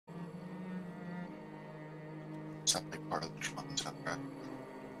Sounds like part of the Tron soundtrack.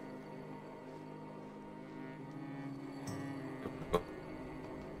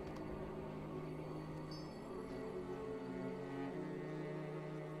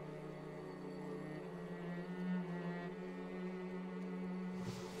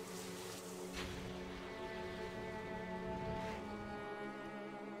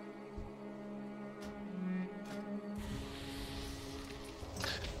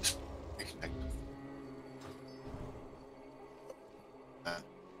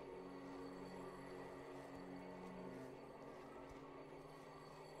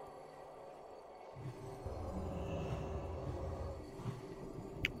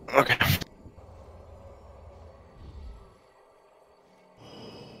 Okay.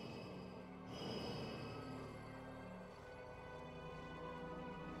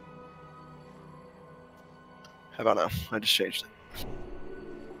 How about now? I just changed it.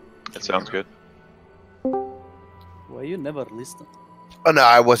 That sounds good. Why you never listen? Oh no,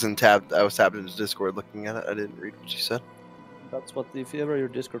 I wasn't tabbed. I was tabbed into Discord looking at it. I didn't read what you said. That's what, if ever your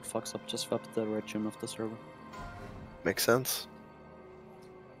Discord fucks up, just swap the region of the server. Makes sense.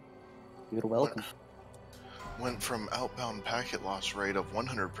 You're welcome. Went from outbound packet loss rate of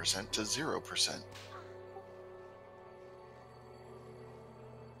 100% to 0%.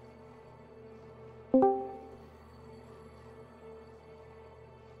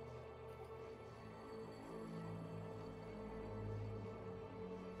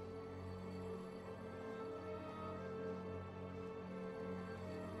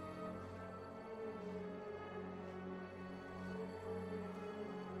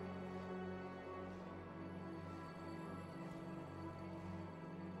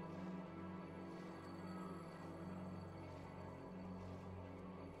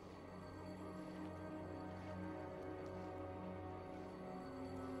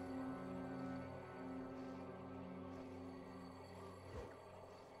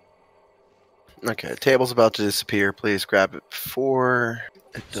 Okay, table's about to disappear. Please grab it before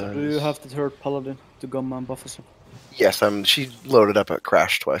it does. So do you have the third paladin to come and buff us up? Yes, she loaded up at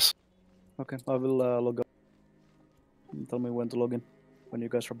crash twice. Okay, I will log out. Tell me when to log in, when you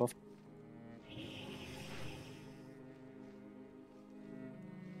guys are buffed.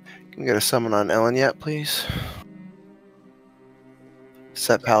 Can we get a summon on Ellen yet, please?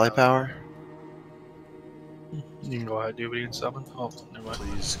 Set pally power. You can go ahead, do what you can summon. Oh, never mind.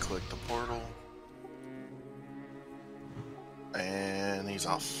 Please click the portal. And he's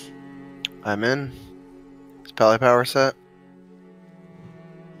off. I'm in. Is pally power set?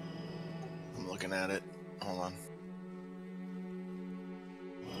 I'm looking at it. Hold on.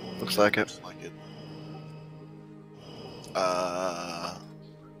 Looks like it. Looks like it.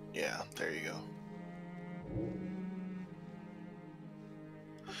 Yeah, there you go.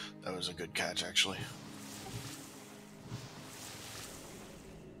 That was a good catch, actually.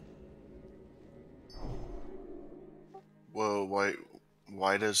 Whoa,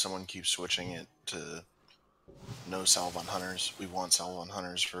 why does someone keep switching it to no salve on hunters? We want salve on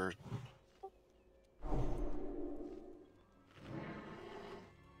hunters for...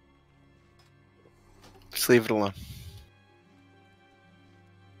 Just leave it alone.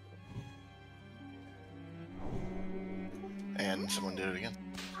 And someone did it again.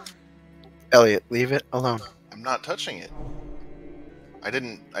 Elliot, leave it alone. I'm not touching it. I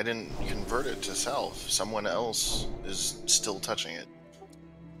didn't convert it to salve. Someone else is still touching it.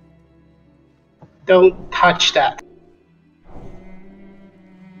 Don't touch that.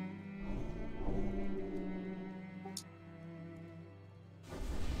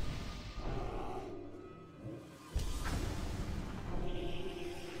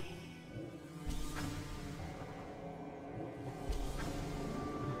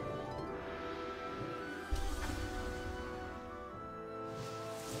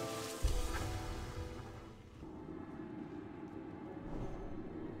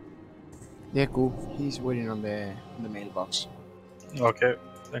 Yeah, cool. He's waiting on the mailbox. Okay,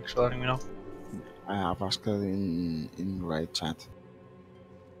 thanks for letting me know. I have asked it in right chat.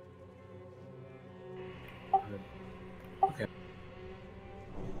 Okay.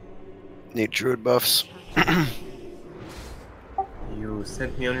 Need druid buffs. You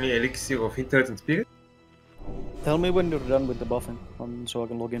sent me only elixir of interest and spirit? Tell me when you're done with the buffing, so I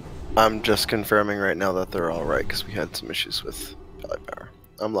can log in. I'm just confirming right now that they're all right because we had some issues with pally power.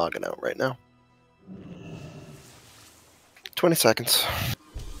 I'm logging out right now. 20 seconds.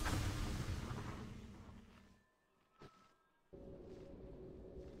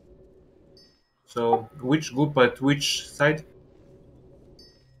 So, which group at which side?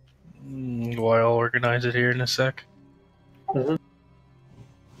 Well, I'll organize it here in a sec.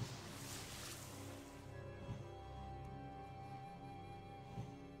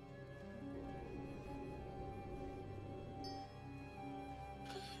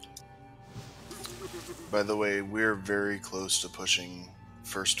 By the way, we're very close to pushing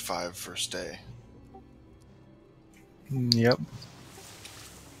first 5 first day. Yep.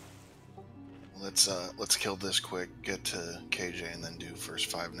 Let's kill this quick, get to KJ, and then do first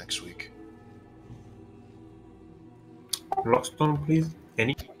 5 next week. Lockstone, please.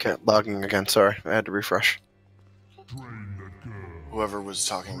 Any? Okay, logging again. Sorry, I had to refresh. Whoever was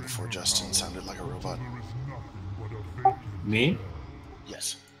talking before Justin sounded like a robot. Me?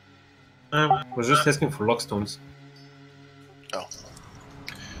 Yes. I was just asking for lockstones. Oh.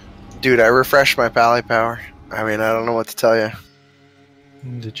 Dude, I refreshed my pally power. I mean, I don't know what to tell you.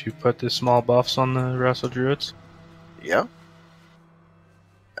 Did you put the small buffs on the Wrestle Druids? Yeah.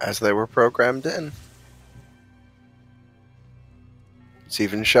 As they were programmed in. It's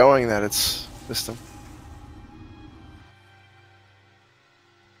even showing that it's system.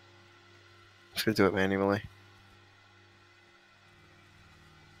 Just gonna do it manually.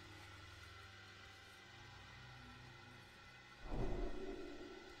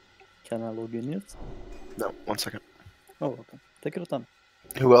 Can I log in yet? No, 1 second. Oh, okay. Take your time.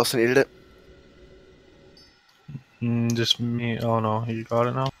 Who else needed it? Just me. Oh no, you got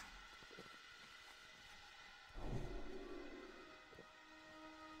it now?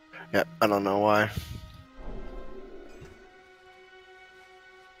 Yeah, I don't know why.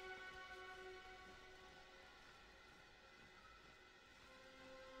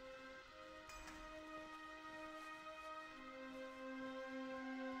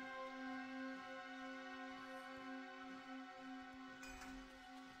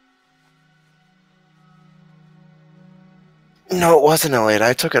 No, it wasn't Elliot.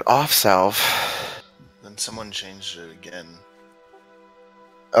 I took it off salve. Then someone changed it again.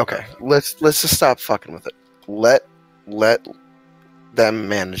 Okay, let's just stop fucking with it. Let them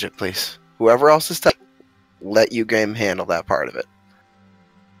manage it, please. Whoever else is let you game handle that part of it.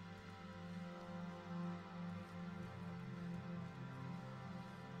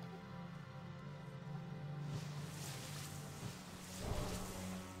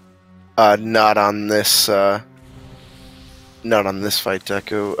 Not on this fight,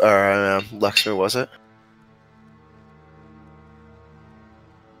 Deku or Luxmy, was it?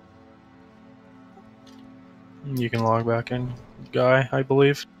 You can log back in, Guy, I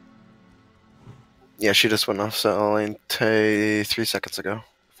believe. Yeah, she just went off selling 3 seconds ago,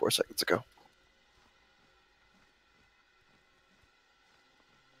 4 seconds ago.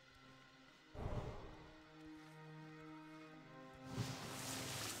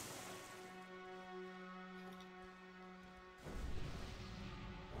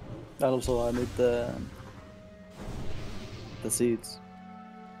 And also, I need the seeds.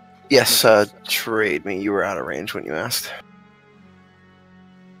 Yes, trade me. You were out of range when you asked.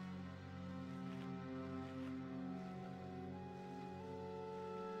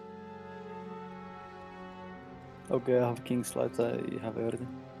 Okay, I have King's Light. I have everything.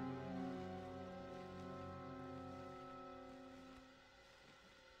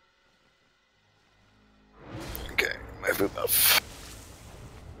 Okay, my move up.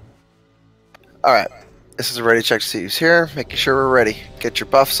 Alright, this is a ready check to see who's here. Making sure we're ready. Get your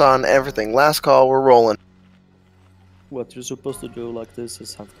buffs on, everything. Last call, we're rolling. What you're supposed to do like this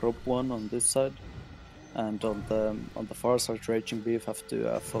is have drop 1 on this side, and on the far side, Raging Beef have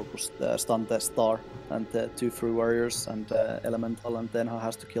to focus stun the star and the 2 free warriors and elemental, and then he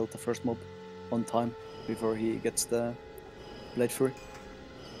has to kill the first mob on time before he gets the blade free.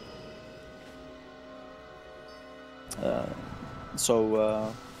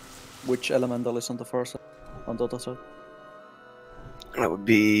 Which elemental is on the far side? On the other side? That would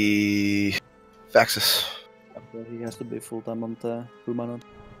be Vaxus. Okay, he has to be full time on the humanoid.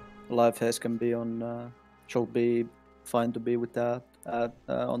 Life haze can be on. Should be fine to be with that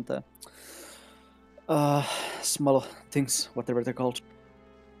on the small things, whatever they're called,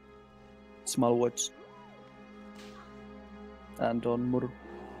 small words. And on Mur,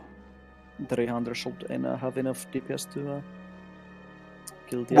 the 300 should have enough DPS to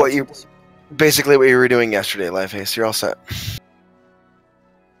kill the outsiders. Basically what you were doing yesterday, Life Haste. You're all set.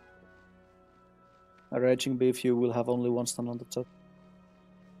 A Raging Beef, you will have only 1 stun on the top.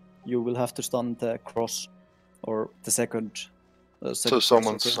 You will have to stun the cross, or the second. So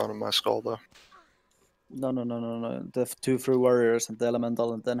someone's stunning my skull, though. No. The 2 free warriors and the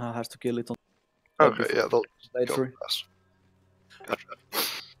elemental, and then he has to kill it on. Okay, yeah, they'll go free. Gotcha.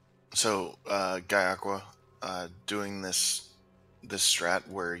 So, Guy Aqua, doing this strat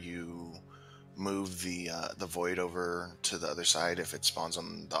where you move the void over to the other side if it spawns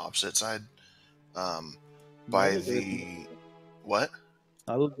on the opposite side. What?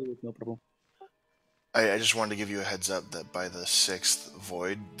 I will do it, no problem. I just wanted to give you a heads up that by the 6th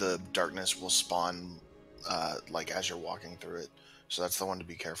void, the darkness will spawn like as you're walking through it. So that's the one to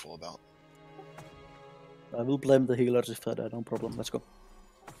be careful about. I will blame the healers if I die, no problem. Let's go.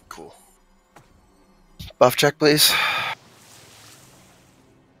 Cool. Buff check, please.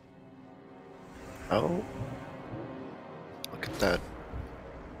 Oh. Look at that.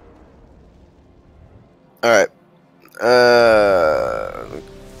 Alright.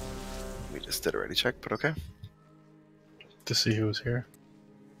 We just did a ready check, but okay. To see who was here.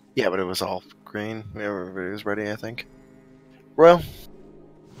 Yeah, but it was all green. Everybody was ready, I think. Well.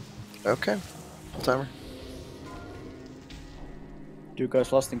 Okay. Full timer. Do you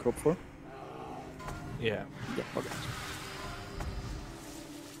guys last in group 4? Yeah. Yeah, okay.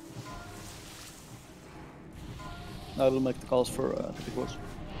 I will make the calls for the big boys.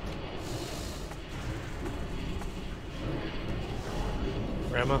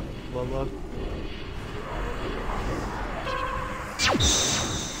 Rama, log.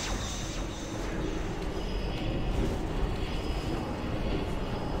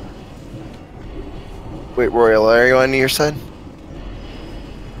 Wait, Royal, are you on your side?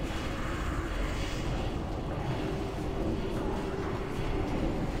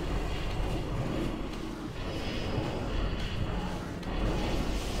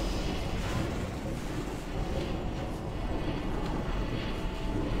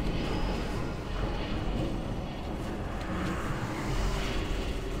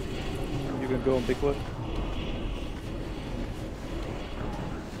 You can go on big boy.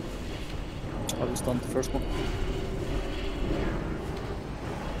 I will stun the first one.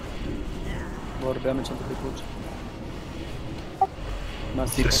 A lot of damage on the big boys.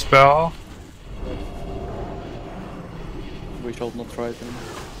 Nice deep. Dispel. We shall not try it anymore.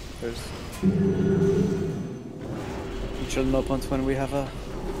 There's usually no point when we have a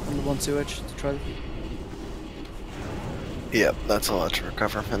only one COH to try it. Yep, that's a lot to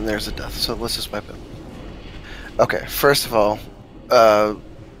recover, and there's a death, so let's just wipe it. Okay, first of all,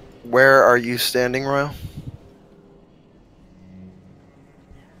 where are you standing, Royal?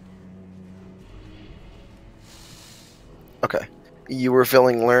 Okay. You were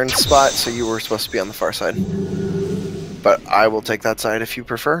filling Learn's spot, so you were supposed to be on the far side. But I will take that side if you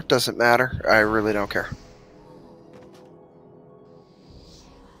prefer. Doesn't matter. I really don't care.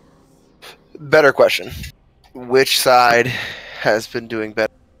 Better question. Which side has been doing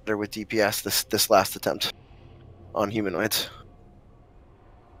better with DPS this last attempt on humanoids?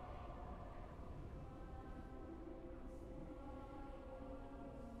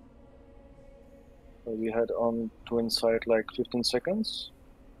 We had on twin side like 15 seconds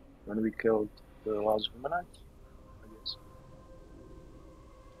when we killed the last humanoid, I guess.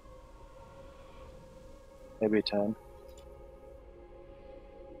 Maybe 10.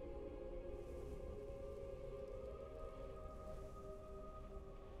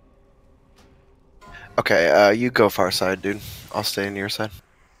 Okay, you go far side, dude. I'll stay on your side.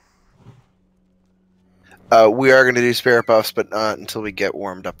 We are going to do spirit buffs, but not until we get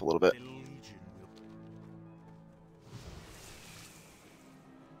warmed up a little bit.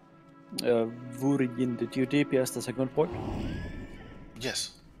 Vurijin, did you DPS the second point?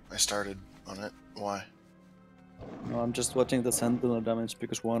 Yes, I started on it. Why? No, I'm just watching the sentinel damage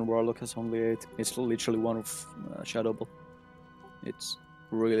because one warlock has only 8. It's literally one of Shadow Ball. It's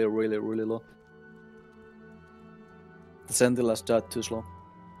really, really, really low. The sentinel has died too slow.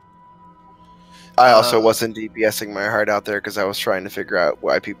 I also wasn't DPSing my heart out there because I was trying to figure out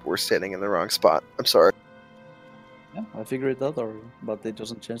why people were standing in the wrong spot. I'm sorry. Yeah, I figured it out, but it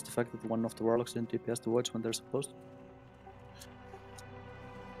doesn't change the fact that one of the warlocks didn't DPS the voids when they're supposed.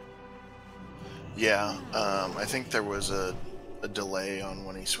 Yeah, I think there was a delay on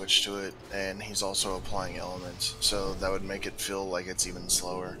when he switched to it, and he's also applying elements, so that would make it feel like it's even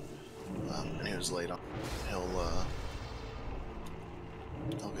slower. And he was late on. He'll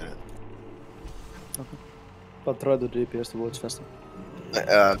get it. Okay. But try to DPS the voids faster.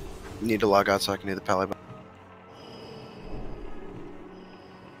 Need to log out so I can do the pally.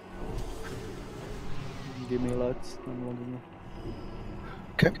 Give me a light, I'm logging in.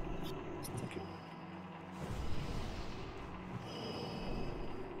 Okay. Thank you.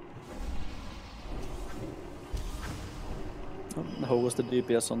 How was the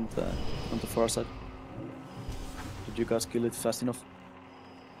DPS on the far side? Did you guys kill it fast enough?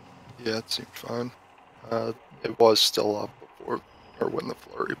 Yeah, it seemed fine. It was still up before, or when the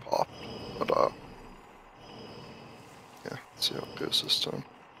flurry popped, but yeah, let's see how it goes this time.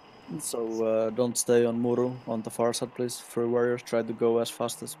 So don't stay on Muru on the far side, please. For warriors, try to go as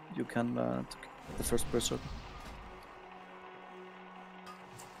fast as you can to get the first person.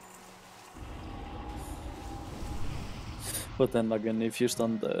 But then again, if you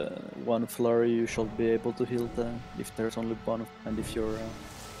stun the one flurry, you should be able to heal if there's only one, and if you're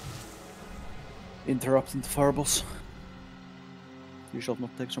interrupting the fireballs, you should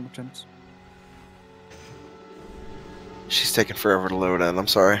not take so much damage. She's taking forever to load in, I'm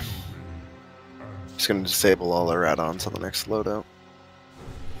sorry. Just gonna disable all our add-ons on the next loadout.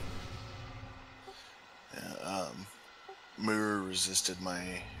 Yeah, Mirror resisted my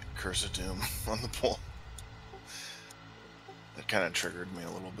Curse of Doom on the pull. That kind of triggered me a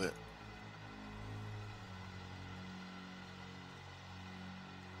little bit.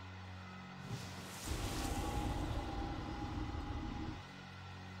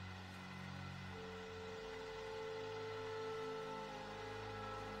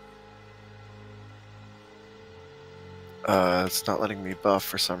 It's not letting me buff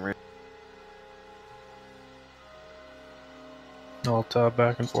for some reason. Alt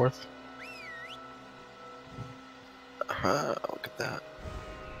back and forth. Look at that.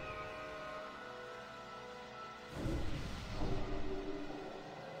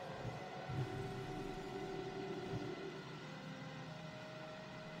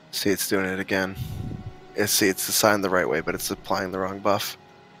 See, it's doing it again. See, it's assigned the right way, but it's applying the wrong buff.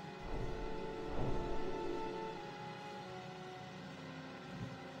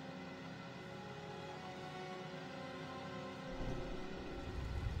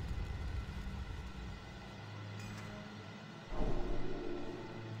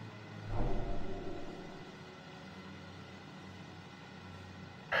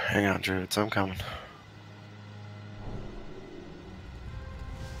 Hang on, Druids, I'm coming.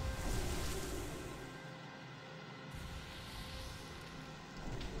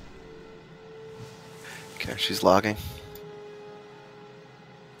 Okay, she's logging.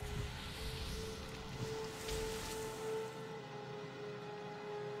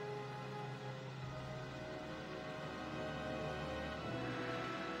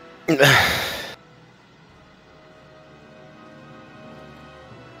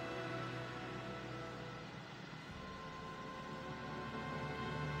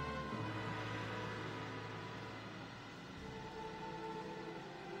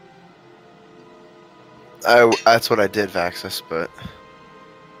 That's what I did, Vaxis, but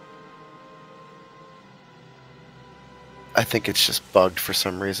I think it's just bugged for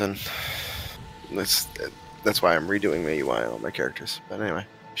some reason. That's why I'm redoing the UI on all my characters. But anyway,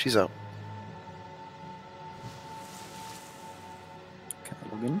 she's out. Can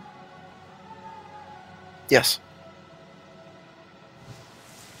I log in? Yes.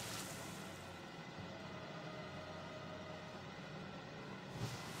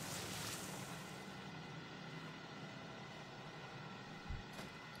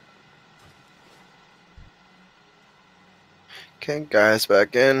 Okay, guys,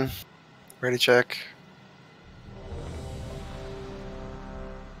 back in. Ready, check.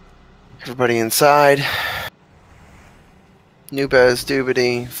 Everybody inside. Nubez,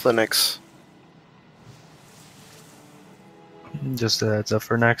 Doobity, Flinix. Just a heads up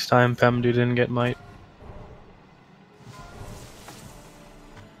for next time, Pemdu didn't get might.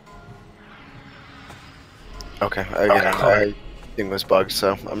 Okay, again, I think it was bugged,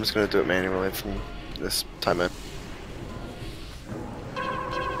 so I'm just gonna do it manually from this time in.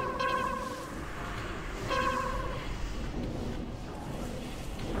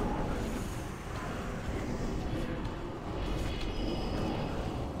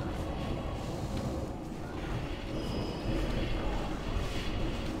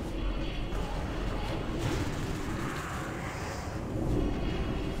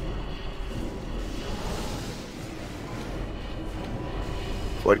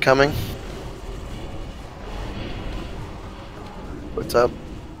 Void coming. What's up?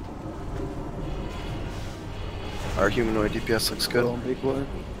 Our humanoid DPS looks good. Go on big wood.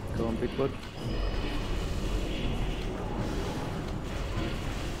 Go on big wood.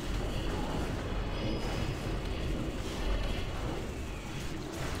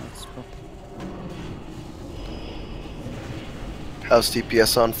 Let's go. How's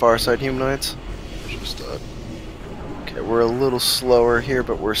DPS on far side humanoids? Just Okay, we're a little slower here,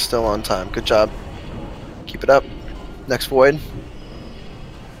 but we're still on time. Good job. Keep it up. Next void.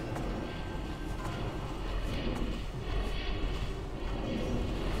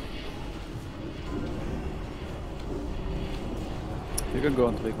 You can go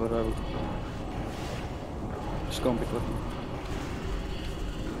on to big wood, I will. Just go on big wood.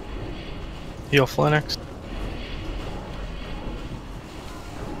 Heal Flinix.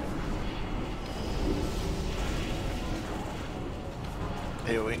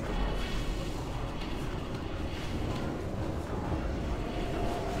 AoE.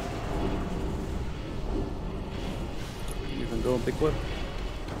 You Go on big word.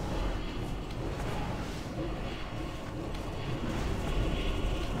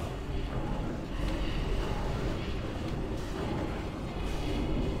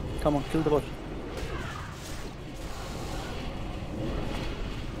 Come on, kill the bot.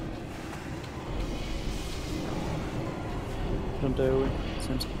 Don't die away.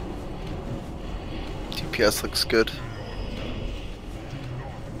 Seems. DPS looks good.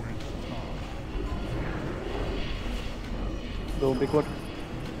 Go big word.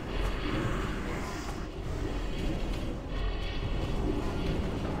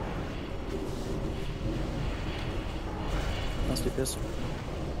 Nice DPS.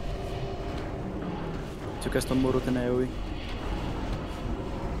 To cast on Murut and AoE.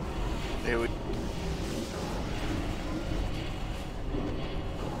 AoE.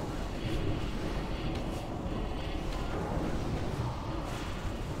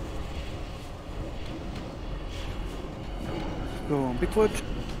 Go on Bigfoot.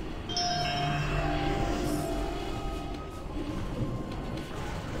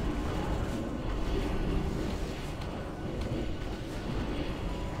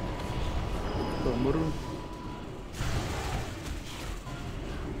 Go on Muru.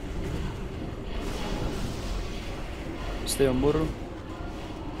 Stay on Muru.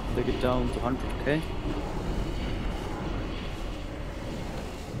 Take it down to 100k.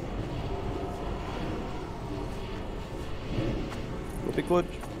 Go Bigwood.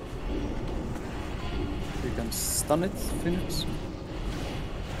 You can stun it, Phoenix.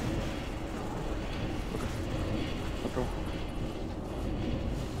 Okay. No problem.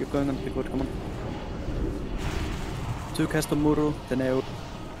 Keep going on Bigwood, come on. 2 cast on Muru, then AoE.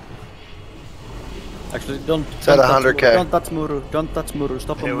 Actually, don't. It's at 100k. Don't touch Muru, don't touch Muru,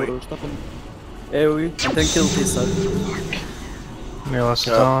 stop on AoE. Muru, stop on AoE, and then kill this side. Mirrorless is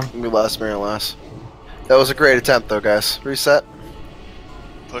Yep, on. we lost Mirrorless. That was a great attempt though, guys. Reset.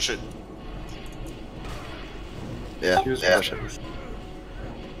 Push it. Yeah, Use yeah. push.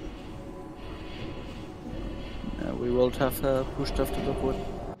 We will have pushed after the wood.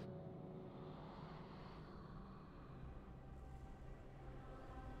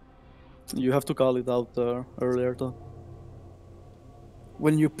 You have to call it out earlier though.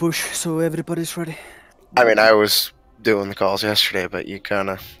 When you push, so everybody's ready. I mean, I was doing the calls yesterday, but you kind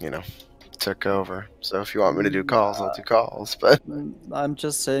of, took over. So if you want me to do calls, I'll do calls. But I'm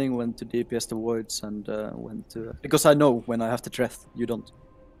just saying when to DPS the voids and when to... Because I know when I have the threat, you don't.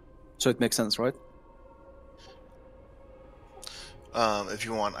 So it makes sense, right? If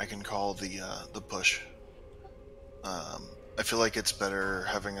you want, I can call the push. I feel like it's better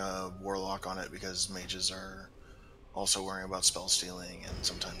having a warlock on it because mages are also worrying about spell stealing and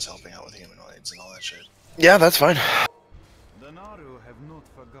sometimes helping out with humanoids and all that shit. yeah, that's fine.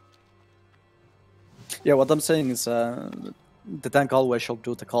 Yeah, what I'm saying is the tank always should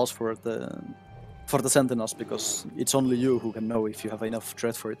do the calls for the sentinels because it's only you who can know if you have enough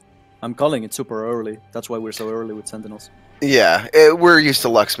threat for it. I'm calling it super early. That's why we're so early with sentinels. Yeah, we're used to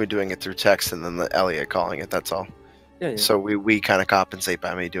Luxmy doing it through text and then the Elliot calling it. That's all. Yeah. So we kind of compensate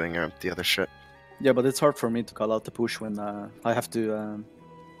by me doing the other shit. Yeah, but it's hard for me to call out the push when I have to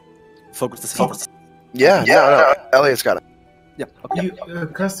focus the sentinels. Yeah, no, Elliot's got it. Yeah, okay.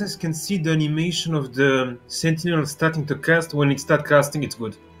 Casters can see the animation of the sentinel starting to cast. When it starts casting, it's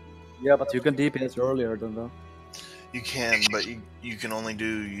good. Yeah, but you can DPS earlier than that. You can, but you can only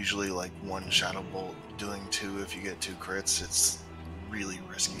do usually like 1 shadow bolt. Doing 2 if you get 2 crits, it's really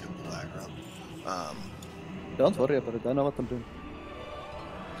risky to pull aggro. Don't worry about it, I know what I'm doing.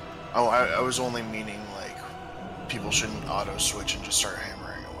 Oh, I was only meaning like people shouldn't auto switch and just start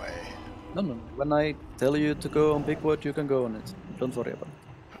hammering away. No. When I tell you to go on big wood, you can go on it. Don't worry about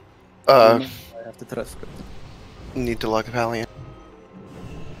it. I have to trust it. Need to lock the Palian.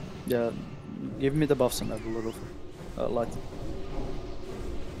 Yeah, give me the buffs and I will look light.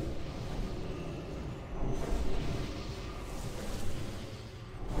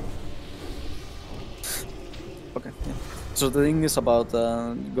 Okay, yeah. So the thing is about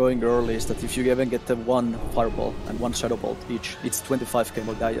going early is that if you even get the 1 fireball and 1 shadow bolt each, it's 25k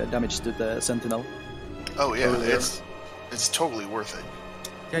more damage to the sentinel. Oh yeah, Earlier. it's totally worth it.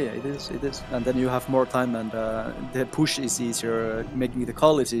 Yeah, it is. And then you have more time and the push is easier, making the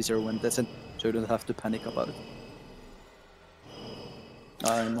call is easier when the so you don't have to panic about it.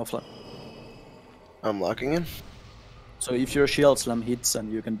 I'm offline. I'm locking in. So if your shield slam hits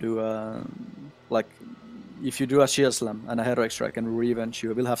and you can do like if you do a shield slam and a heroic strike and revenge,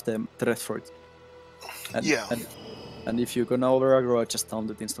 you will have the threat for it. And, Yeah. And if you go over aggro, I just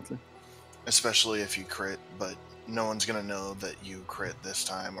taunt it instantly. Especially if you crit, but no one's gonna know that you crit this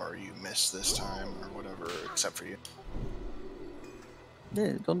time or you missed this time or whatever, except for you.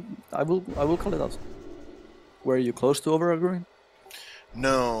 Yeah, don't. I will call it out. Were you close to over agreeing?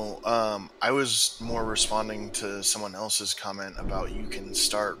 No, I was more responding to someone else's comment about you can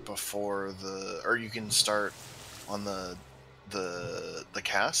start before or you can start on the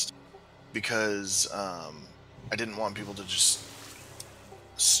cast, because I didn't want people to just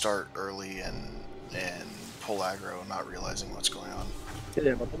start early and pull aggro, not realizing what's going on.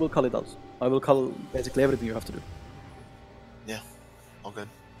 Yeah, but I will call it out. I will call basically everything you have to do. Yeah, all good.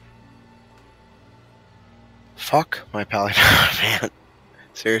 Fuck my pally, man.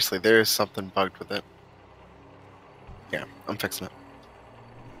 Seriously, there is something bugged with it. Yeah, I'm fixing it.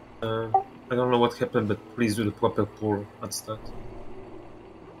 I don't know what happened, but please do the proper pull at start.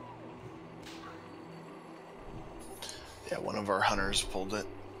 Yeah, one of our hunters pulled it.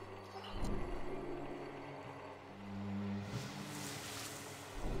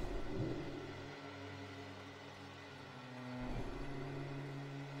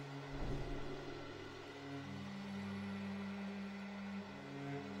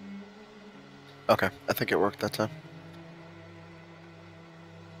 Okay, I think it worked that time.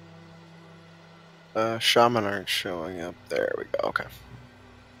 Shaman aren't showing up. There we go, okay.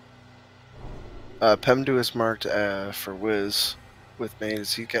 Pemdu is marked for Wiz with me.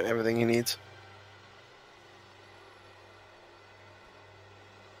 Does he get everything he needs?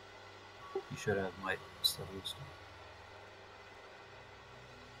 You should have my stuff used.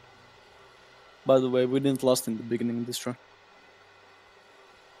 By the way, we didn't last in the beginning of this run.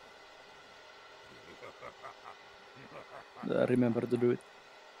 Remember to do it.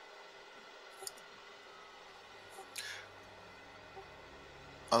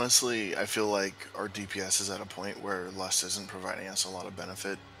 Honestly, I feel like our DPS is at a point where Lust isn't providing us a lot of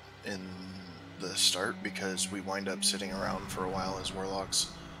benefit in the start, because we wind up sitting around for a while as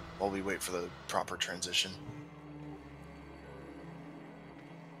warlocks while we wait for the proper transition.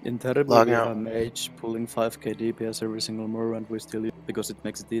 In Terrible, Logging we out. have Mage pulling 5k DPS every single move, and we still use it because it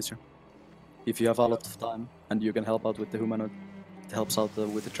makes it easier. If you have a lot of time and you can help out with the humanoid, it helps out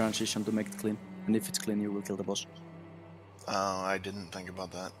with the transition to make it clean. And if it's clean, you will kill the boss. I didn't think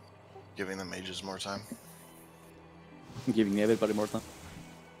about that. Giving the mages more time. Giving everybody more time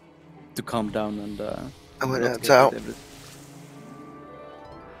to calm down and when not it's get out. with everything.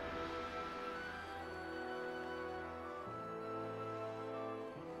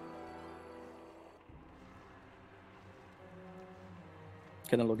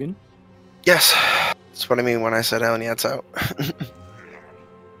 Can I log in? Yes, that's what I mean when I said Elniat's out.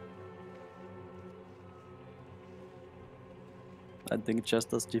 I think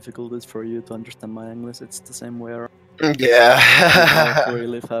just as difficult as for you to understand my English, it's the same way around. Yeah. It's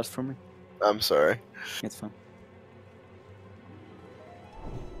really fast for me. I'm sorry. It's fine.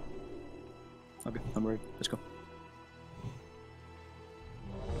 Okay, I'm ready. Let's go.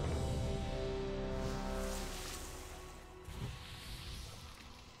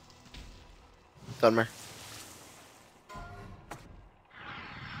 Dunmer.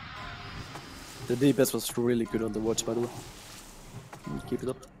 The DPS was really good on the watch, by the way. Keep it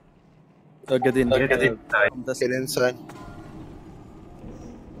up. Get in. Get in. Get inside.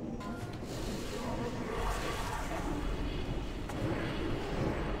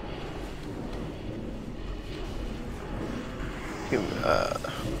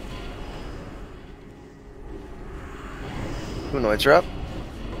 Humanoids are up.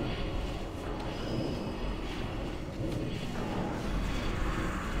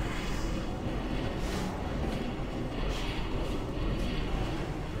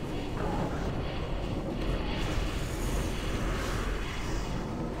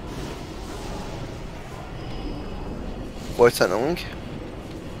 Void Sentinel.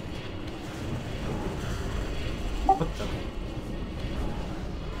 What the?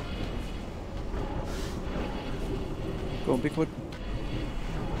 Go on, Bigwood.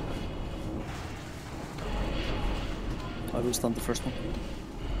 I will stun the first one.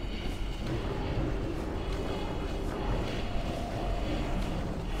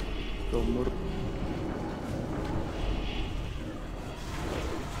 Go Mur.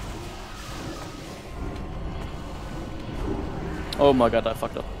 Oh my god, I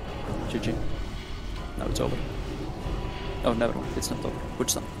fucked up. GG. Now it's over. Oh, never mind. It's not over. Good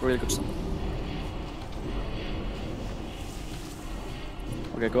stun. Really good stun.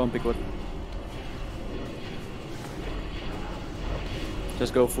 Okay, go on, Bigwood.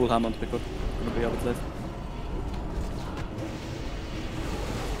 Just go full ham on Bigwood. Gonna be a bit late.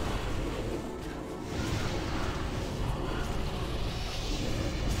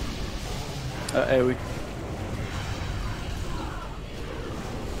 AoE.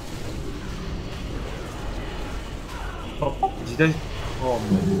 Oh, did I? Oh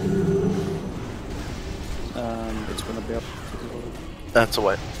man. And it's gonna be up to the Holy. That's a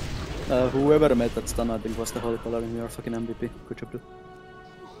what? Whoever made that stun, I think, was the Holy Paladin. You're fucking MVP. Good job, dude.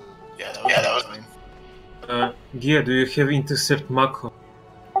 Yeah, that was fine. Gia, do you have intercept Mako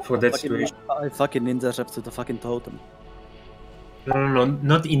for that situation? I fucking intercepted the fucking totem. No,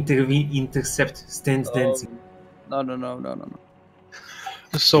 not intervene, intercept, stand dancing. No.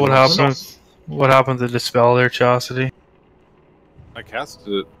 So what happened? What happened to dispel their chastity? I cast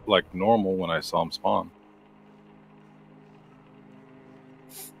it like normal when I saw him spawn.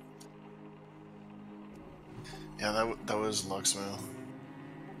 Yeah, that was Luxmo.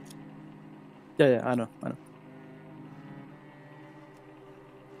 Yeah, I know.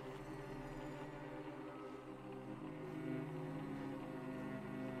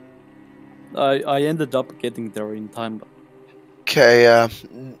 I ended up getting there in time, but Okay,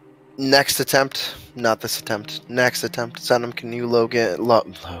 next attempt. Not this attempt. Next attempt. Venom, can you log in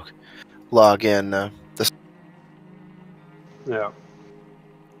this? Yeah.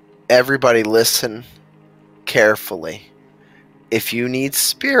 Everybody listen carefully. If you need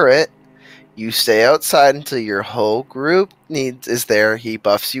spirit, you stay outside until your whole group is there. He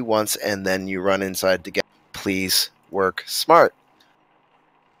buffs you once, and then you run inside to get. Please work smart.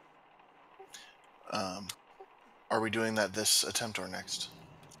 Are we doing that this attempt or next?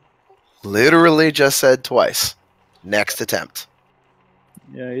 Literally just said twice. Next attempt.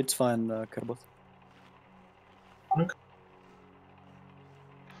 yeah, it's fine, Kerbot.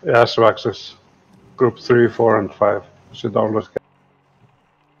 Yeah, Swaxes. Group 3, 4, and 5. You should always get.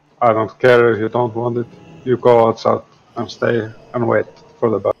 I don't care if you don't want it. You go outside and stay and wait for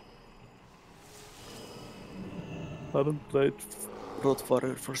the buff. I haven't played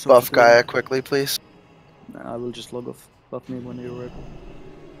Broadfire for so Buff fucking long. Gaia quickly, please. I will just log off. Buff me when you're ready.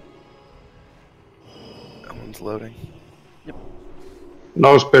 That one's loading. Yep.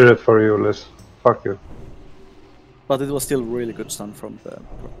 No spirit for you, Liz. Fuck you. But it was still really good stun from the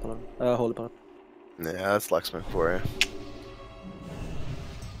Holy Paladin. Yeah, that's Luxman for you.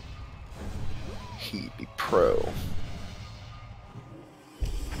 He be pro.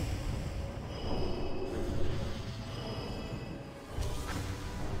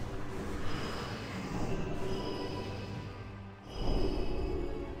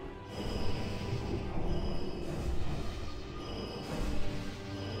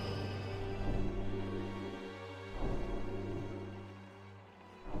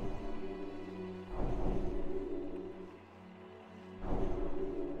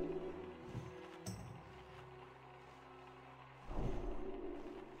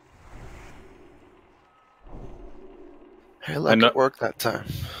 Hey, look, it worked that time.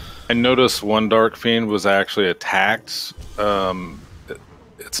 I noticed one Dark Fiend was actually attacked.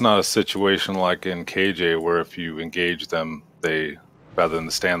 It's not a situation like in KJ where if you engage them, they, rather than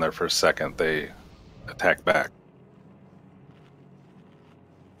stand there for a second, they attack back.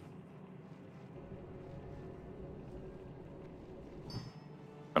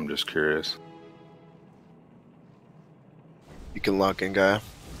 I'm just curious. You can lock in, Gaia.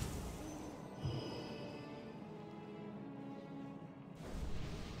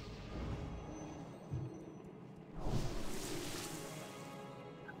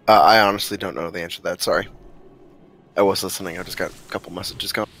 I honestly don't know the answer to that. Sorry. I was listening. I just got a couple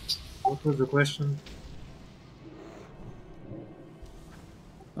messages going. What was the question?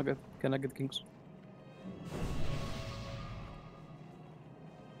 Okay, can I get kings?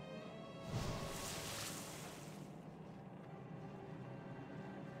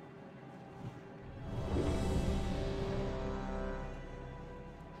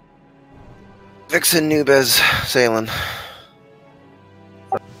 Vixen, Nubez, Salen.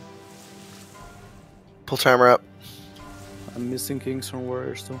 Pull timer up. I'm missing kings from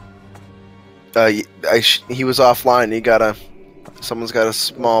warriors too. He was offline. He got a. Someone's got a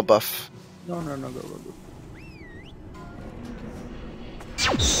small buff. No, go.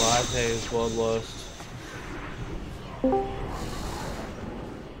 Live haze, bloodlust.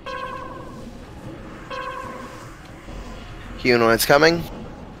 Humanoid's coming.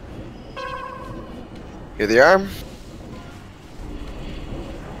 Here they are.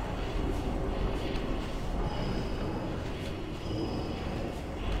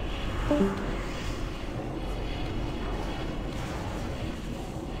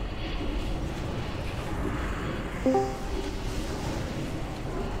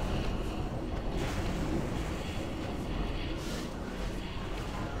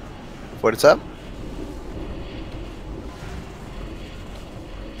 What's up?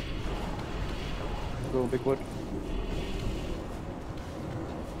 Go big wood.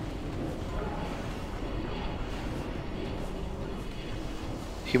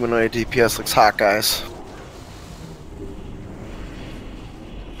 Humanoid DPS looks hot, guys.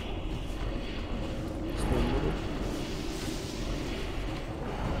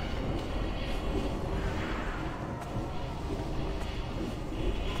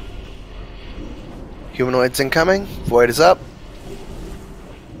 Humanoids incoming. Void is up.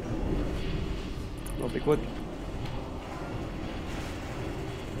 Go big wood.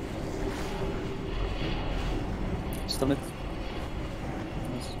 Stun it.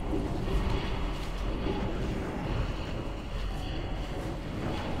 Nice.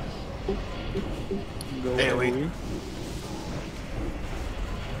 Go AoE.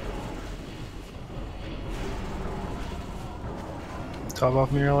 Top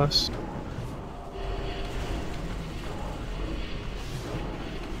off mirrorless.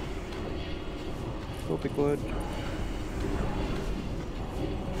 Go big wood.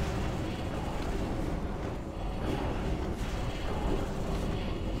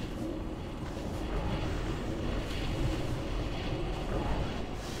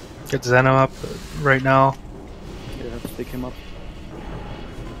 Get Zenom up right now. You have to pick him up.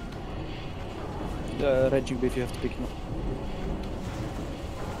 Raging beef, you have to pick him up.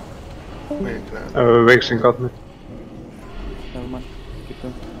 Wait, no. Vixen got me. Never mind. Keep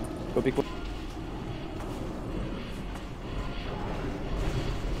going. Go big wood.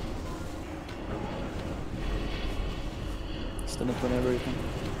 Stun it whenever you can.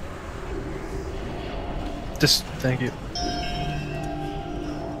 Just thank you.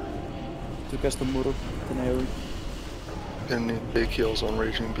 To cast the Muro, then AoE. Gonna need big heals on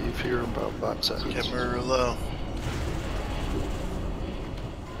Raging Beef here in about 5 seconds. Get Muru low.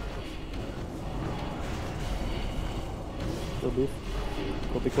 Go beef.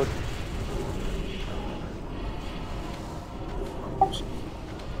 Go big wood.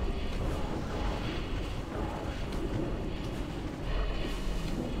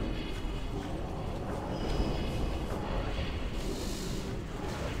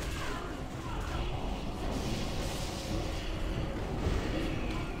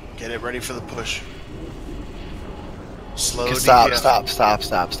 Get it ready for the push. Slow Stop, DPS. stop, stop,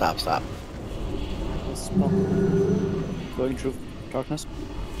 stop, stop, stop. Stop. Going through darkness.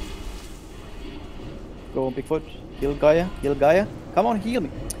 Go on Bigfoot. Heal Gaia. Heal Gaia. Come on, heal me.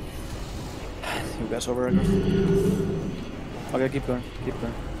 You guys over aggressive. Okay, keep going. Keep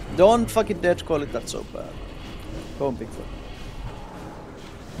going. Don't fucking dead call it. That's so bad. Go on Bigfoot.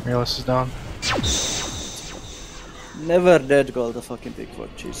 Mirrorless is down. Never dead call the fucking Bigfoot.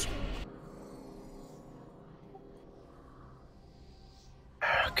 Jeez.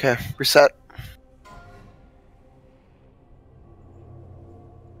 Okay, reset.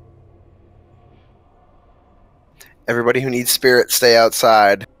 Everybody who needs spirit, stay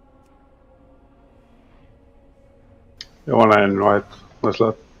outside. You wanna invite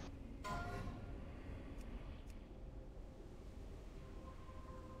Leslie?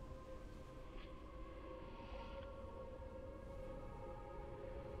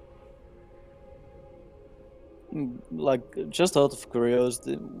 Like, just out of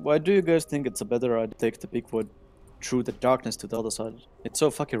curiosity, why do you guys think it's a better idea to take the Bigfoot through the darkness to the other side? It's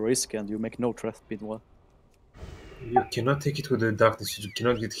so fucking risky and you make no threat meanwhile. You cannot take it with the darkness, you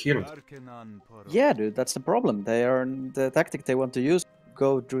cannot get healed. Yeah, dude, that's the problem. They are the tactic they want to use.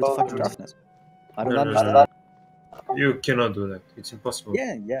 Go through the fucking darkness. I don't understand. No. You cannot do that. It's impossible.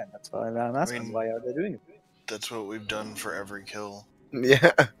 Yeah, that's why I'm asking. I mean, why are they doing it? That's what we've done for every kill.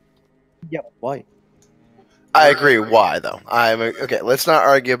 Yeah. Yeah, but why? I agree. Why though? Okay. Let's not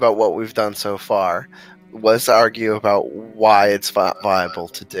argue about what we've done so far. Let's argue about why it's viable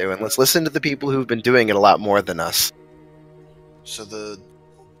to do, and let's listen to the people who've been doing it a lot more than us. So the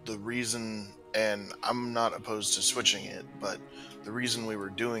reason, and I'm not opposed to switching it, but the reason we were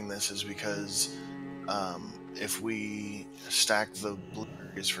doing this is because if we stack the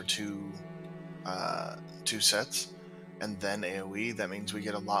blueberries for two sets and then AoE, that means we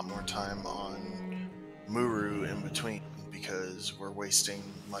get a lot more time on Muru in between, because we're wasting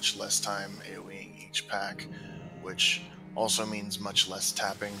much less time AoEing each pack, which also means much less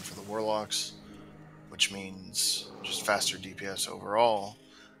tapping for the Warlocks, which means just faster DPS overall.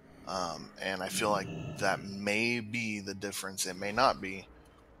 And I feel like that may be the difference. It may not be,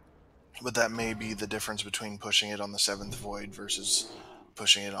 but that may be the difference between pushing it on the 7th Void versus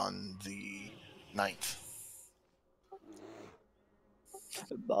pushing it on the 9th.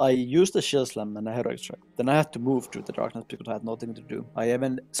 I used the Shield Slam and a Hero Extract. Then I had to move through the darkness because I had nothing to do. I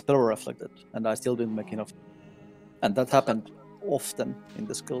even Spell Reflected, and I still didn't make enough. And that happened often in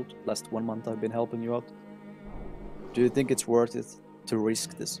this guild. Last 1 month I've been helping you out. Do you think it's worth it to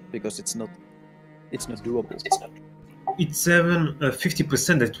risk this? Because it's not doable. it's even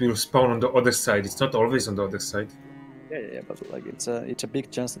 50% that will spawn on the other side. It's not always on the other side. Yeah, but like it's a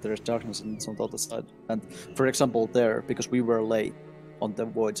big chance that there is darkness and it's on the other side. And for example, there because we were late on the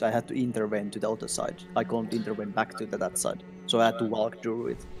voids, I had to intervene to the other side. I couldn't intervene back to that side, so I had to walk through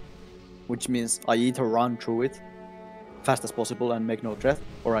it, which means I either run through it fast as possible and make no threat,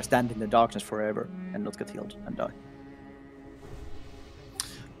 or I stand in the darkness forever and not get healed and die.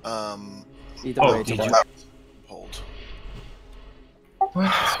 Either way, it's a wipe. Hold.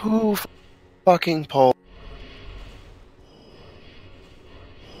 Who fucking pulled?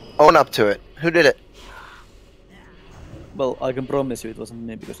 Own up to it. Who did it? Well, I can promise you it wasn't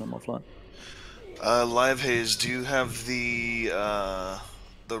me because I'm offline. Live Haze, do you have the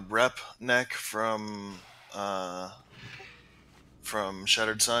rep neck from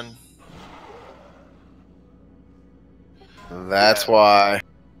Shattered Sun? That's why.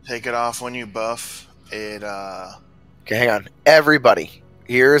 Take it off when you buff. It Okay, hang on. Everybody,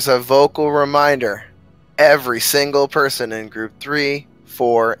 here's a vocal reminder. Every single person in group 3,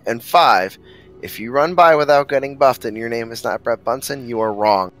 4, and 5, if you run by without getting buffed and your name is not Brett Bunsen, you are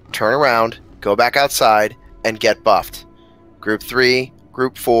wrong. Turn around, go back outside, and get buffed. Group 3,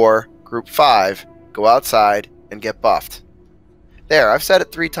 Group 4, Group 5, go outside and get buffed. There, I've said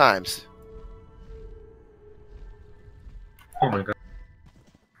it 3 times. Oh my god.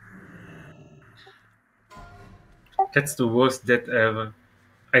 That's the worst death ever.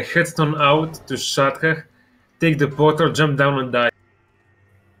 I headstone out to Shatter, take the portal, jump down and die.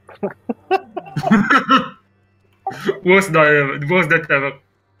 Worst die ever. Worst death ever.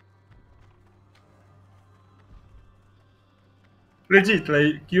 Legit,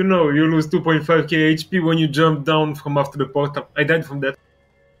 like, you know, you lose 2.5k HP when you jump down from after the portal. I died from that.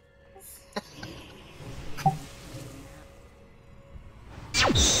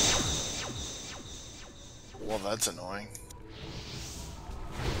 Well, that's annoying.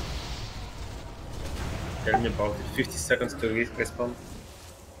 Tell me about it. 50 seconds to respawn.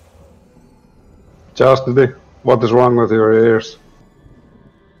 Chastity, what is wrong with your ears?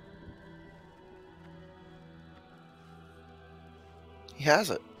 He has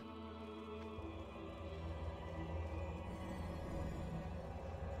it.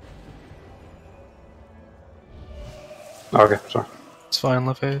 Okay, sorry. It's fine,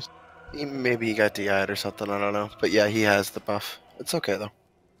 LaFace. Maybe he got DI'd or something, I don't know. But yeah, he has the buff. It's okay, though.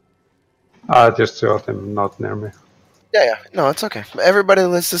 I just shot him not near me. Yeah. No, it's okay. Everybody,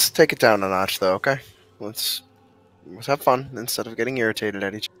 let's just take it down a notch, though, okay? Let's have fun instead of getting irritated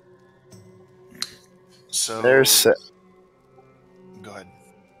at each other. So There's... Go ahead.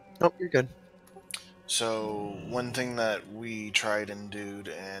 Nope, you're good. So one thing that we tried and did,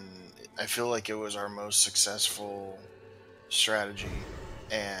 and I feel like it was our most successful strategy,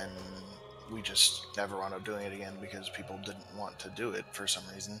 and we just never wound up doing it again because people didn't want to do it for some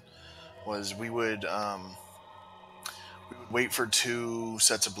reason, was we would wait for 2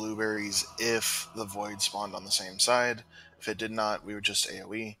 sets of blueberries if the void spawned on the same side. If it did not, we would just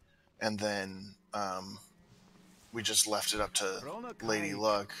AoE, and then we just left it up to Lady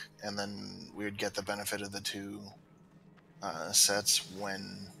Luck, and then we would get the benefit of the 2 sets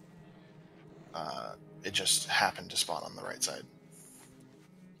when it just happened to spawn on the right side.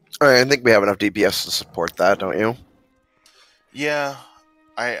 Alright, I think we have enough DPS to support that, don't you? Yeah,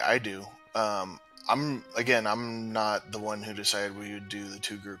 I do. I'm not the one who decided we would do the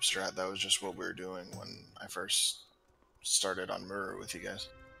 2 group strat. That was just what we were doing when I first started on Mirror with you guys.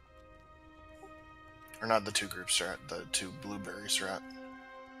 Or not the 2 group strat, the 2 blueberry strat.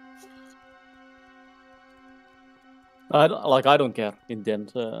 I don't care in the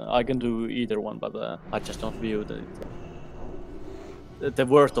end. I can do either one, but I just don't view the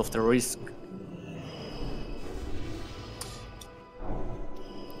worth of the risk.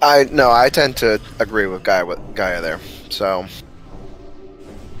 I tend to agree with Gaia there. So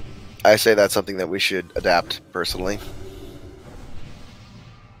I say that's something that we should adapt personally.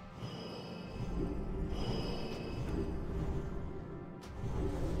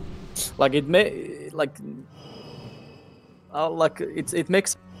 Like it may it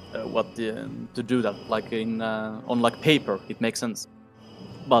makes to do that like in on like paper it makes sense,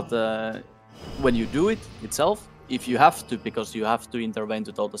 but when you do it itself, if you have to because you have to intervene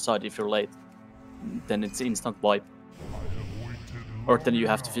to the other side if you're late, then it's instant wipe. Or then you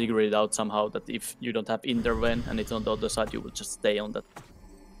have to figure it out somehow that if you don't have intervene and it's on the other side, you will just stay on that.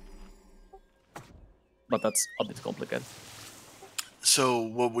 But that's a bit complicated. So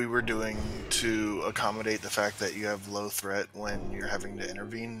what we were doing to accommodate the fact that you have low threat when you're having to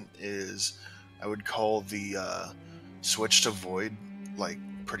intervene is I would call the switch to void like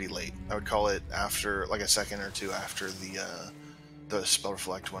pretty late. I would call it after, like a second or two after the spell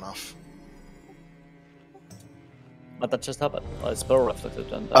reflect went off. But that just happened. I spell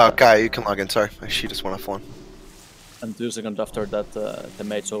reflected and. Guy, you can log in. Sorry, my sheet just went offline. And 2 seconds after that, the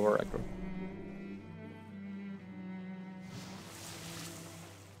mage's over aggro.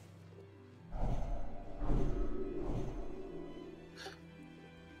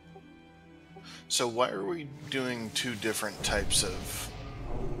 So why are we doing 2 different types of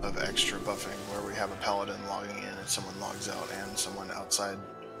extra buffing, where we have a paladin logging in and someone logs out and someone outside?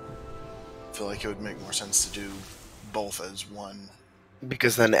 I feel like it would make more sense to do both as one.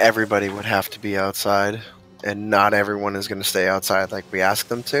 Because then everybody would have to be outside, and not everyone is going to stay outside like we ask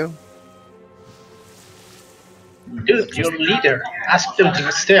them to. Dude, you're leader. Ask them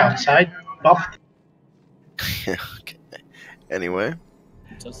to stay outside. Buff. Okay. Anyway,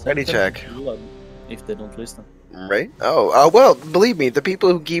 Just ready check. If they don't listen. Right? Oh, well, believe me, the people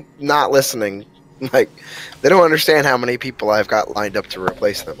who keep not listening, like, they don't understand how many people I've got lined up to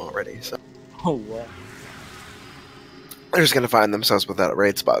replace them already. So Oh wow. they're just going to find themselves without a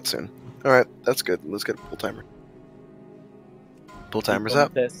raid spot soon. All right, that's good. Let's get a pull timer. Pull timer's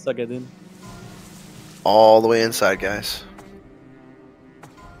up. Yes, I get in. All the way inside, guys.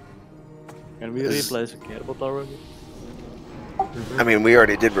 Can we replace a Gearbot already? I mean, we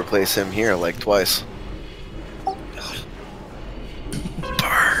already did replace him here like twice.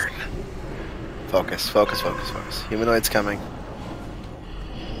 Burn. Focus, focus, focus, focus. Humanoid's coming.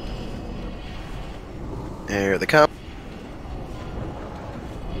 Here they come.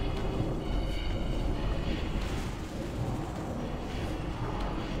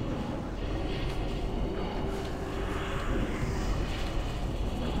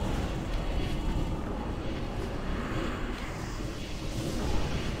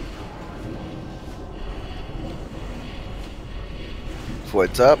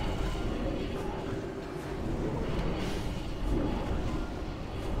 Void's up.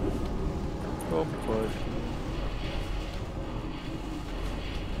 Oh, Void.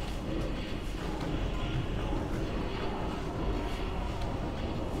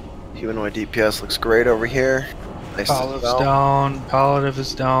 Humanoid DPS looks great over here. Nice to Pallitiv's spell. down. Pallitive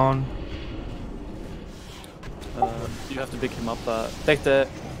is down. You have to pick him up. Take the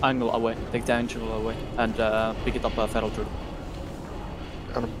angle away. Take the angle away. And pick it up Feral Druid.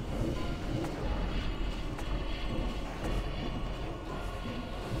 Got him.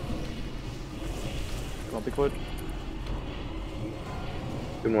 Come on, big Void.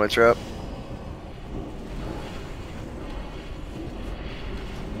 Humanoids are up.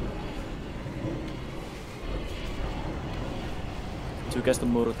 Du cast the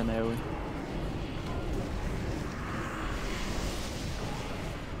muro and AoE.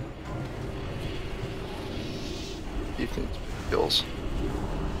 He needs big kills.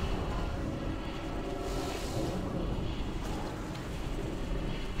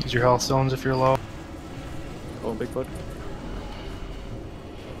 Use your health zones if you're low. Go on, big Void.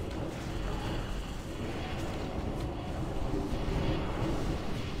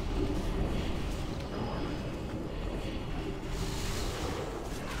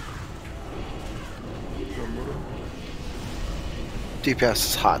 Go muro. DPS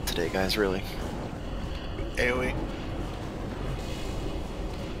is hot today, guys, really. AoE.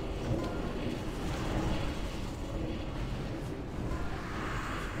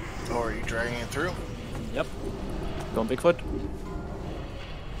 Oh, are you dragging it through? Yep. Go on, big Void.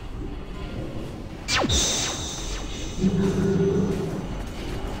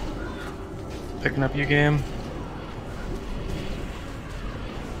 Picking up your game.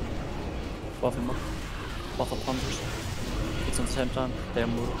 Buff him up. Buff up hunters. It's on the same time. They are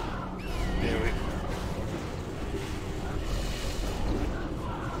muro. AoE.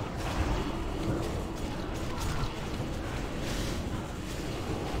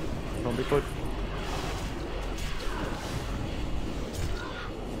 Go on, big Void.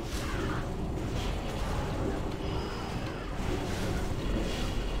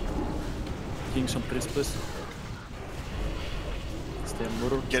 King some priest, please. Stay on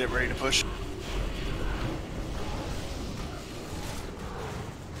muro. Get it ready to push.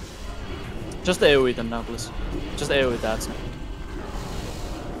 Just AoE them now, please. Just AoE that.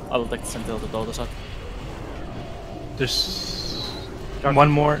 I will take the Sentinel to the other side. There's one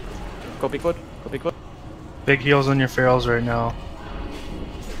more. Go big Void. Go big Void. Big heals on your ferals right now.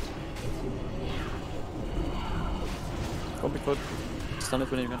 Go big Void. Stun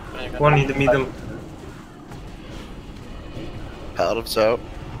it when you can. One in the middle. Pallitiv's out.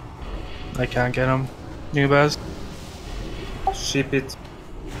 I can't get him. New Baz. Ship it.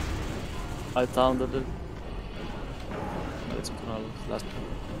 I taunted it. played something else last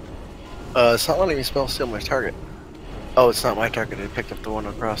time. It's not letting me spell steal my target. Oh, it's not my target. I picked up the one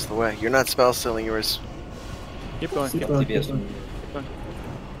across the way. You're not spell stealing yours. Keep going. Keep going. Keep going. Keep going.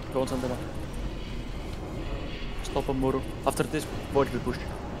 Go on something. Stop on Muru. After this void we push.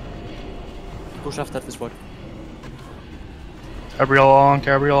 Push after this void. Cabriel along,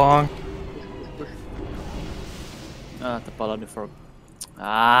 Cabriel along. Push. Ah, the paladin frog.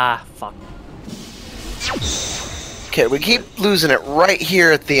 Ah, fuck. Okay, we keep losing it right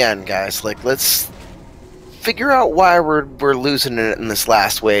here at the end, guys. Like, let's figure out why we're losing it in this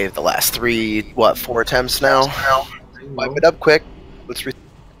last wave. The last 4 attempts now. Wipe it up quick. Let's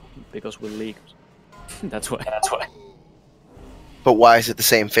because we leaked. That's why. But why is it the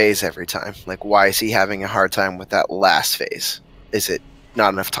same phase every time? Like, why is he having a hard time with that last phase? Is it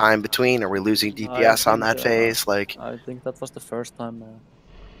not enough time between? Are we losing DPS on that phase? Like, I think that was the first time.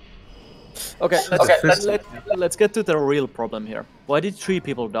 Okay, let's get to the real problem here. Why did 3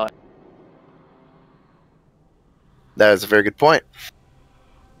 people die? that is a very good point.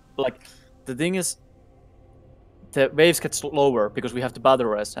 Like, the thing is, the waves get slower because we have to battle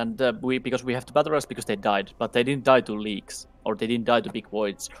rest, and because we have to battle rest because they died, but they didn't die to leaks, or they didn't die to big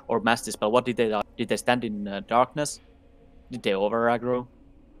voids or mass dispel. What did they die? Did they stand in darkness? Did they over aggro?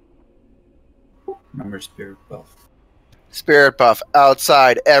 Remember spirit buff. Spirit buff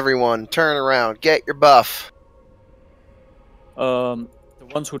outside. Everyone, turn around. Get your buff. The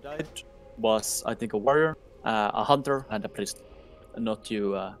ones who died was, I think, a warrior, a hunter, and a priest. Not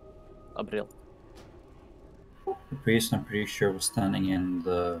you, Abril. The priest, I'm pretty sure, was standing in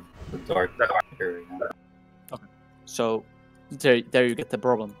the dark area. Okay. So there you get the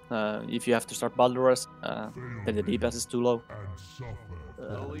problem. If you have to start battle rest, then the DPS is too low.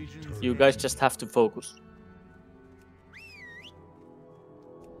 You guys just have to focus.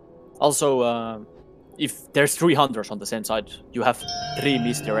 Also, if there's 3 hunters on the same side, you have 3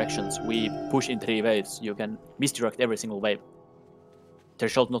 misdirections. We push in 3 waves. You can misdirect every single wave. There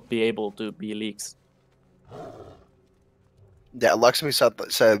shall not be able to be leaks. Yeah, Luxmy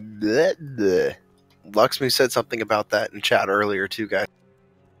said something about that in chat earlier too, guys.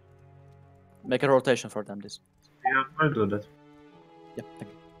 Make a rotation for them, this. Yeah, I'll do that. Yeah,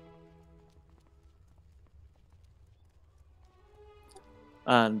 thank you.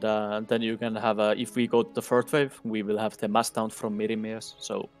 And then you can have if we go to the third wave, we will have the mass down from Mirimias,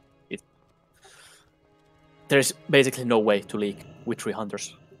 so there's basically no way to leak with 3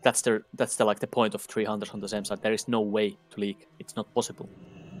 hunters. That's the like the point of 3 hunters on the same side. There is no way to leak. It's not possible.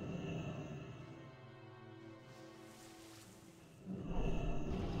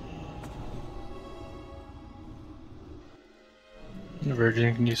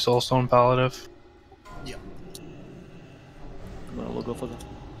 Virgin, can you soulstone palliative? Yeah. We'll go for that.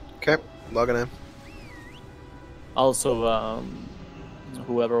 Okay, logging in. Also,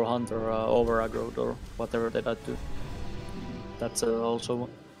 whoever hunter over aggroed or whatever they died to, that's also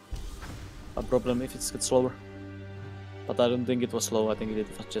a problem if it gets slower. But I don't think it was slow. I think it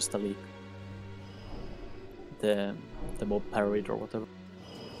was just a leak. The mob parried or whatever.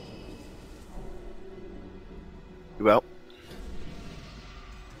 Well.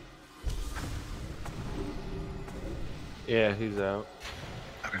 Yeah, he's out.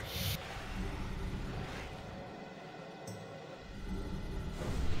 Okay.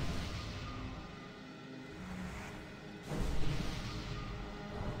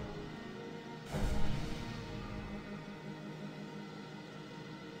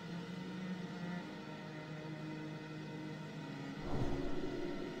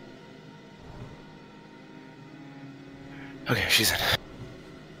 Okay, she's in.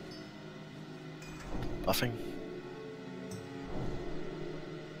 Buffing.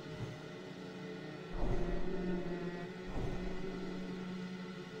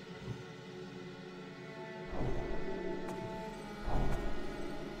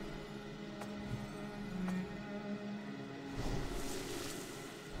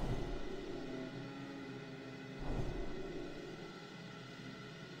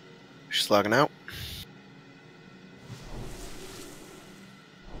 She's logging out.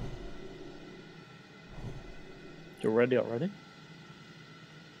 You ready already?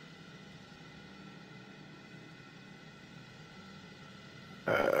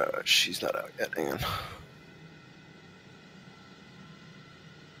 She's not out yet. Hang on.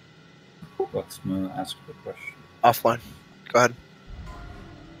 Luxmo asked a question. Offline. Go ahead.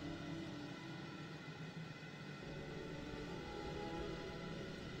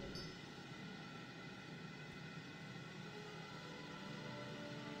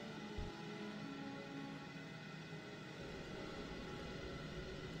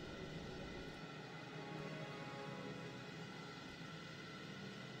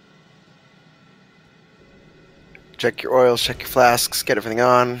 Check your oils, check your flasks, get everything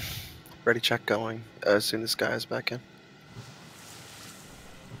on. Ready check going as soon as Guy is back in.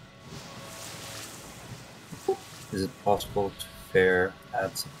 Is it possible to fair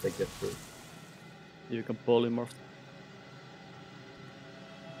ads if they get through? You can polymorph.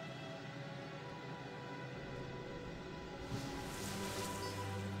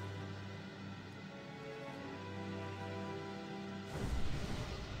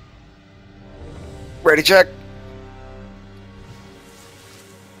 Ready check.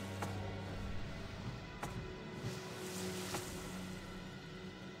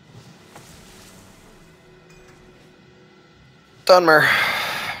 Dunmer.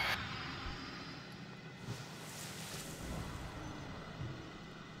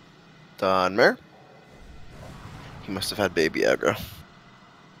 Dunmer. He must have had baby aggro.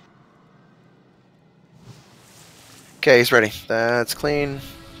 Okay, he's ready. That's clean.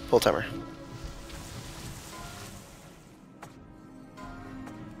 Full timer.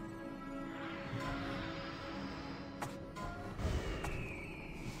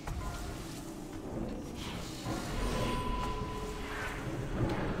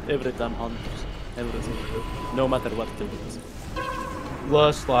 Every time hunters. Everything. No matter what it is.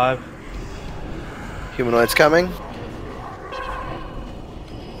 Lysh live. Humanoids coming.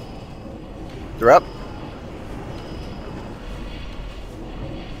 They're up.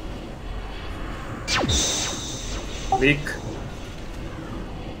 Leak.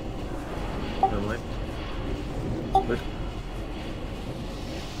 No way. Good.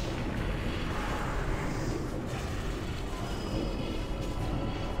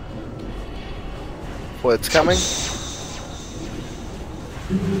 What's coming?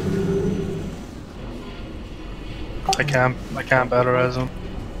 I can't battle res him.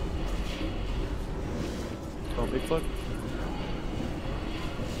 Oh, Bigfoot.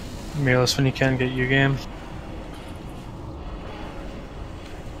 Mirrorless when you can get your game.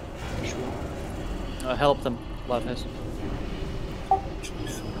 Sure. Help them, Liveness.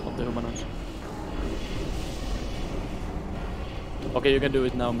 Of the humanoids. Okay, you can do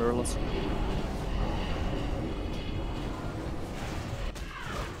it now, Mirrorless.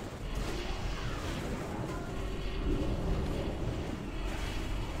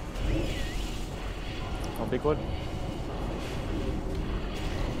 Oh, Bigfoot.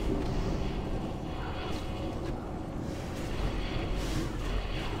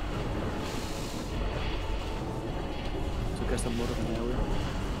 To get some more of an area.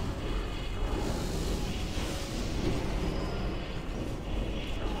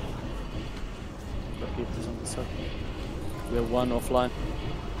 Gotta keep this on the side. We have one offline,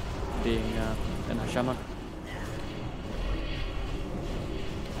 being an shaman.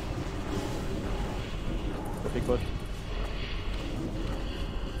 Copy good.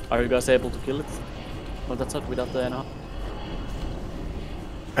 Are you guys able to kill it on that side without the NH?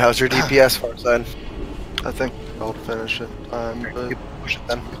 How's your DPS, Farside? I think I'll finish it in time, but You push it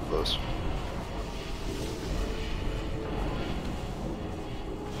then. it's too close.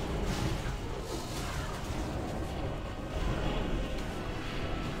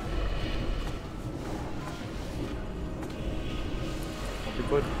 Copy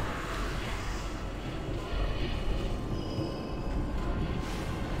good.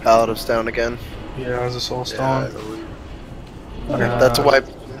 Paladin's down again. Yeah, as a soul stone. Okay, that's a wipe.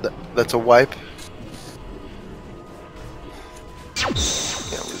 That's a wipe. Can't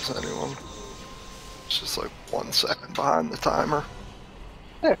lose anyone. It's just like 1 second behind the timer.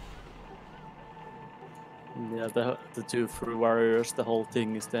 Yeah, the two free warriors, the whole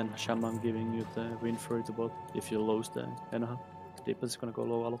thing is then shaman giving you the win free to both. If you lose the NH, DPS is gonna go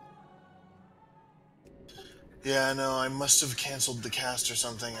low a lot. Yeah, no, I must have canceled the cast or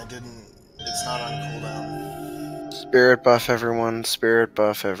something. I didn't. It's not on cooldown. Spirit buff everyone. Spirit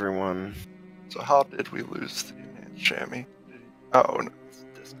buff everyone. So how did we lose the Shammy? Oh, no, it's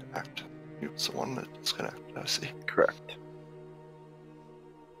disconnect. He was the one that disconnected, I see. Correct.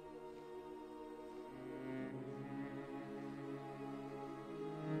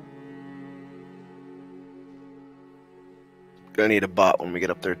 Gonna need a bot when we get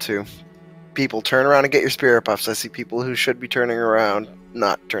up there too. People, turn around and get your spirit buffs. I see people who should be turning around,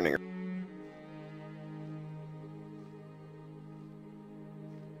 not turning around.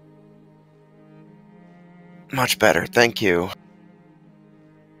 Much better, thank you.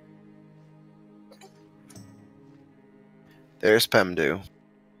 There's Pemdu.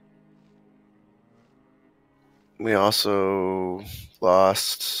 We also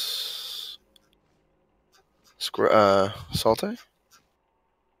lost Salte?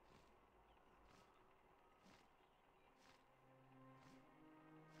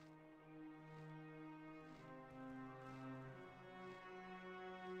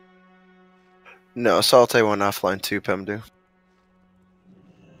 No, Salte went offline too, Pemdu.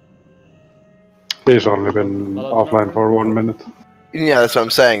 He's only been offline for 1 minute. Yeah, that's what I'm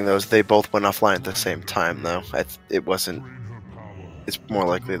saying. They both went offline at the same time, though. It wasn't. It's more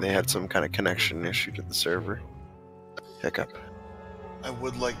likely they had some kind of connection issue to the server. Hiccup. I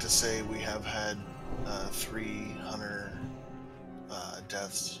would like to say we have had 3 hunter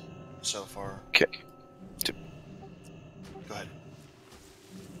deaths so far. Okay. Go ahead.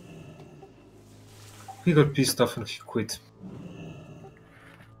 He got pissed off and he quit.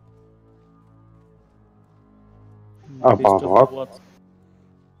 About what?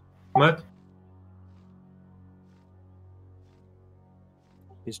 What?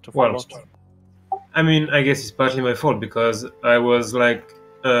 Well, I mean, I guess it's partly my fault because I was like,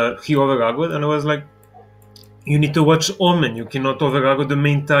 he overaggroed and I was like, you need to watch Omen, you cannot overaggro the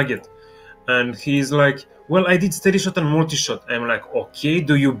main target. And he's like, well, I did steady shot and multi shot. I'm like, okay,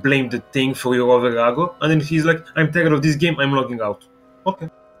 do you blame the thing for your overaggro? And then he's like, I'm tired of this game, I'm logging out. Okay.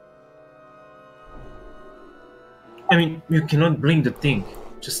 I mean, you cannot blame the thing.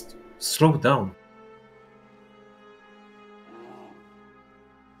 Just slow down.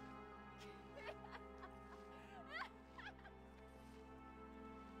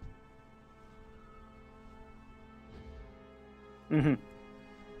 Mm-hmm.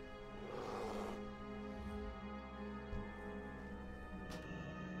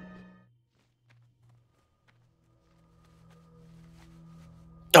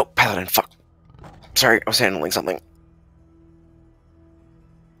 Oh, Paladin, fuck. Sorry, I was handling something.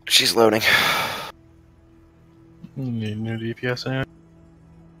 She's loading. Need new DPS in.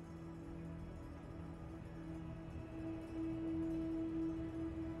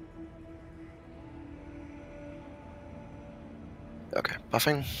 Okay,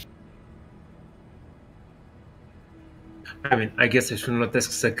 buffing. I mean, I guess I should not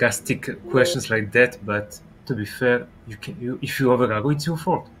ask sarcastic questions like that, but to be fair, if you overaggro, it's your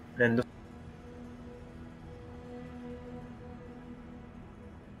fault. And